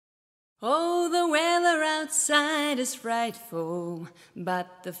Oh, the weather outside is frightful,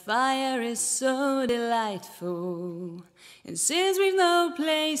 but the fire is so delightful. And since we've no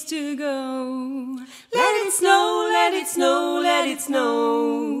place to go, let it snow, let it snow, let it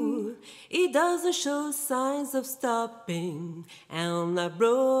snow. It doesn't show signs of stopping, and I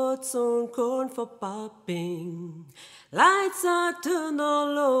brought some corn for popping. Lights are turned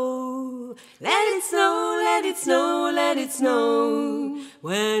on low. Let it snow, let it snow, let it snow.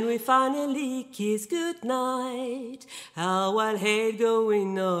 When we finally kiss goodnight, how I'll hate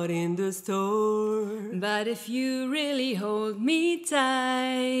going out in the store. But if you really hold me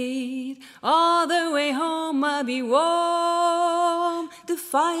tight, all the way home I'll be warm. The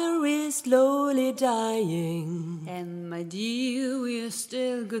fire is slowly dying, and my dear, we're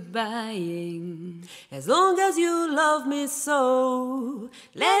still goodbying. As long as you love me so,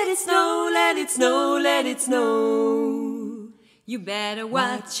 let it snow, let it snow, let it snow. You better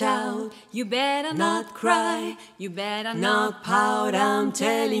watch out, you better not cry, you better not pout, I'm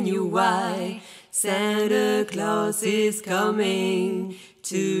telling you why. Santa Claus is coming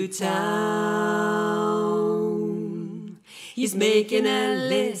to town. He's making a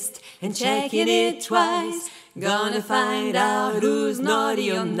list and checking it twice, gonna find out who's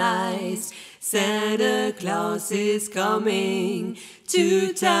naughty or nice. Santa Claus is coming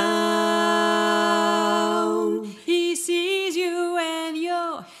to town. He sees you when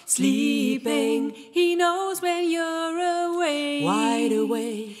you're sleeping. He knows when you're awake, wide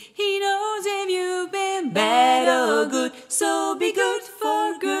awake. He knows if you've been bad or good, so be good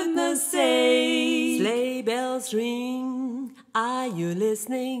for goodness sake. Sleigh bells ring, are you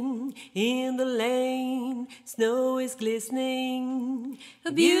listening? In the lane, snow is glistening.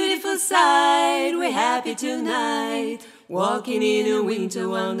 A beautiful sight, we're happy tonight, walking in a winter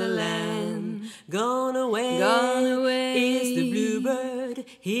wonderland. Gone away, is the bluebird,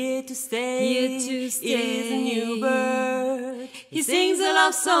 here to stay, is a new bird. He sings a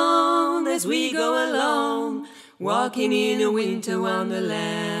love song as we go along, walking in a winter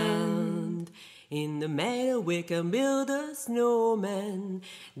wonderland. In the meadow we can build a snowman,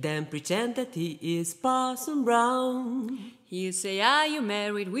 then pretend that he is Parson Brown. He'll say, are you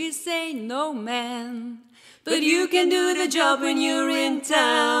married? We say, no, man. But you can do the job when you're in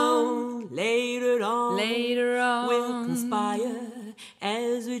town. Later on, we'll conspire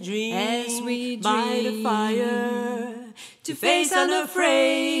as we dream, by the fire, to face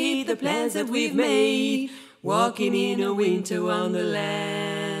unafraid the plans that we've made, walking in a winter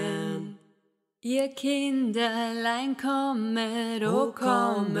wonderland. Ihr Kinderlein kommet, oh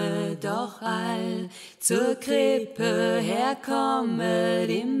kommet doch all zur Krippe, herkommet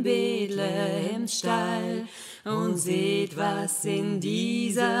im Bethlehemstall und seht, was in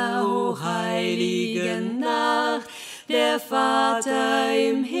dieser hochheiligen Nacht der Vater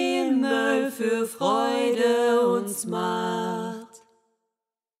im Himmel für Freude uns macht.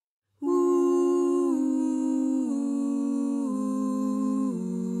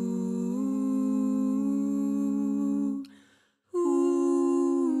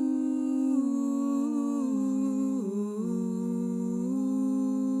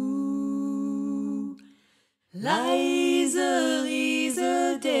 Leise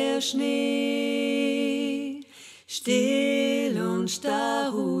rieselt der Schnee, still und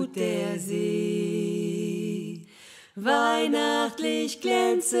starr ruht der See. Weihnachtlich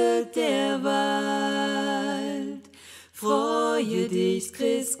glänzet der Wald, freue dich,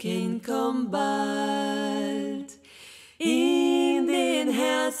 Christkind, komm bald. In den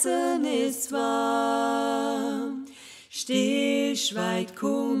Herzen ist's warm, still schweigt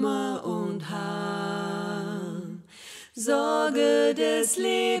Kummer und Harm. Sorge des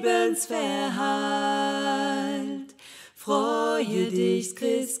Lebens verhallt, freue dich,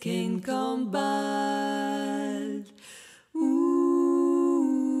 Christkind, komm bald.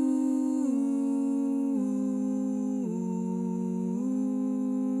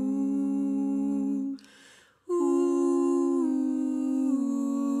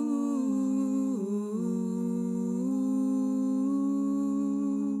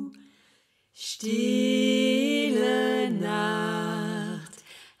 Stille Nacht,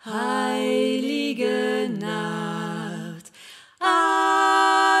 heilige Nacht,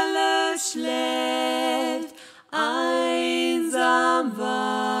 alles schläft, einsam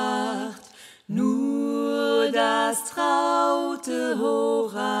wacht, nur das traute,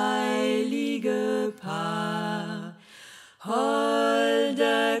 hochheilige Paar.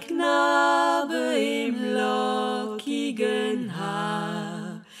 Holder Knabe im lockigen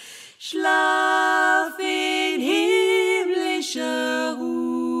Haar, schlaf in himmlischer Ruhe,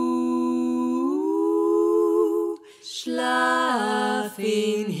 schlaf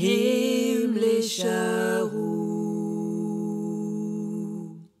in himmlischer